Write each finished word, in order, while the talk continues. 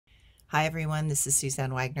Hi everyone, this is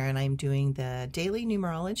Suzanne Wagner and I'm doing the Daily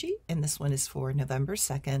Numerology, and this one is for November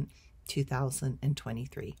 2nd,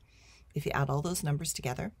 2023. If you add all those numbers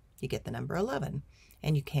together, you get the number 11,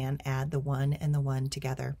 and you can add the 1 and the 1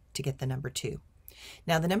 together to get the number 2.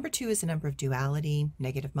 Now the number 2 is a number of duality,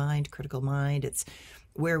 negative mind, critical mind. It's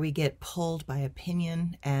where we get pulled by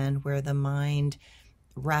opinion and where the mind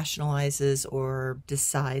rationalizes or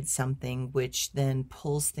decides something, which then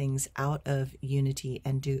pulls things out of unity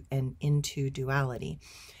and into duality.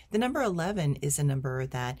 The number 11 is a number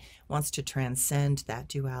that wants to transcend that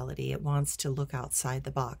duality. It wants to look outside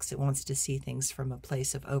the box. It wants to see things from a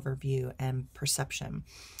place of overview and perception.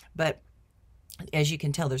 But as you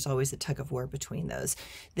can tell, there's always a tug of war between those.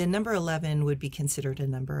 The number 11 would be considered a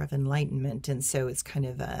number of enlightenment, and so it's kind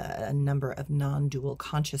of a number of non-dual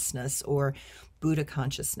consciousness or Buddha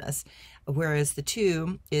consciousness, whereas the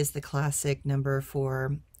 2 is the classic number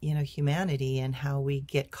for humanity and how we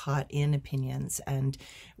get caught in opinions and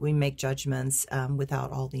we make judgments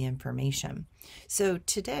without all the information. So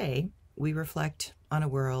today we reflect on a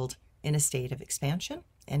world in a state of expansion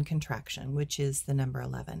and contraction, which is the number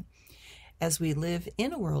 11. As we live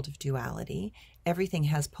in a world of duality, everything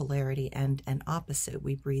has polarity and an opposite.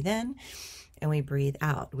 We breathe in and we breathe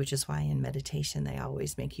out, which is why in meditation they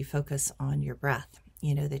always make you focus on your breath,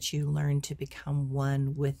 that you learn to become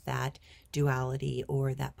one with that duality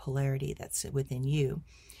or that polarity that's within you.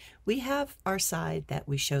 We have our side that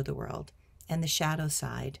we show the world and the shadow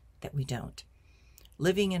side that we don't.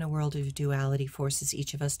 Living in a world of duality forces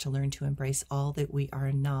each of us to learn to embrace all that we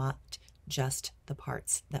are, not just the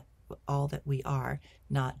parts that all that we are,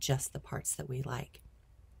 not just the parts that we like.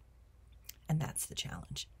 And that's the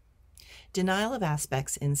challenge. Denial of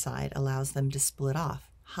aspects inside allows them to split off,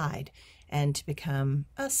 hide, and to become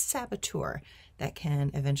a saboteur that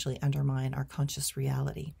can eventually undermine our conscious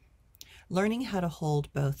reality. Learning how to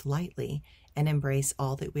hold both lightly and embrace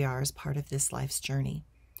all that we are is part of this life's journey.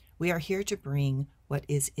 We are here to bring what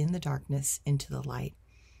is in the darkness into the light.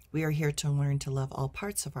 We are here to learn to love all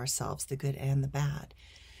parts of ourselves, the good and the bad.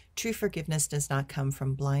 True forgiveness does not come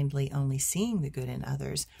from blindly only seeing the good in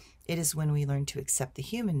others. It is when we learn to accept the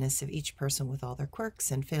humanness of each person with all their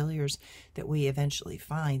quirks and failures that we eventually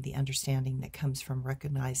find the understanding that comes from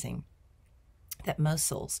recognizing that most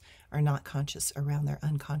souls are not conscious around their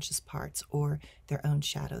unconscious parts or their own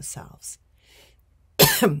shadow selves.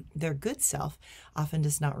 Their good self often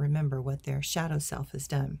does not remember what their shadow self has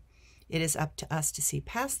done. It is up to us to see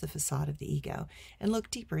past the facade of the ego and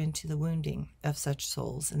look deeper into the wounding of such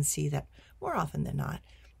souls and see that, more often than not,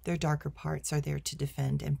 their darker parts are there to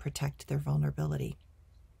defend and protect their vulnerability.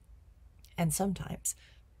 And sometimes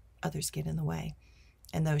others get in the way,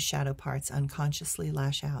 and those shadow parts unconsciously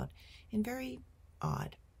lash out in very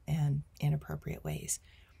odd and inappropriate ways.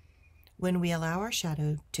 When we allow our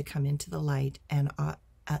shadow to come into the light and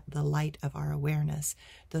at the light of our awareness,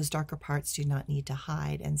 those darker parts do not need to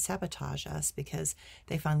hide and sabotage us because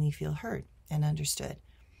they finally feel heard and understood.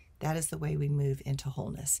 That is the way we move into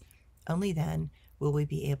wholeness. Only then will we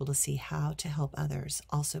be able to see how to help others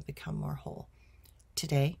also become more whole.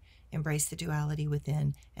 Today, embrace the duality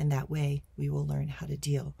within, and that way we will learn how to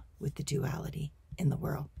deal with the duality in the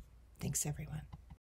world. Thanks, everyone.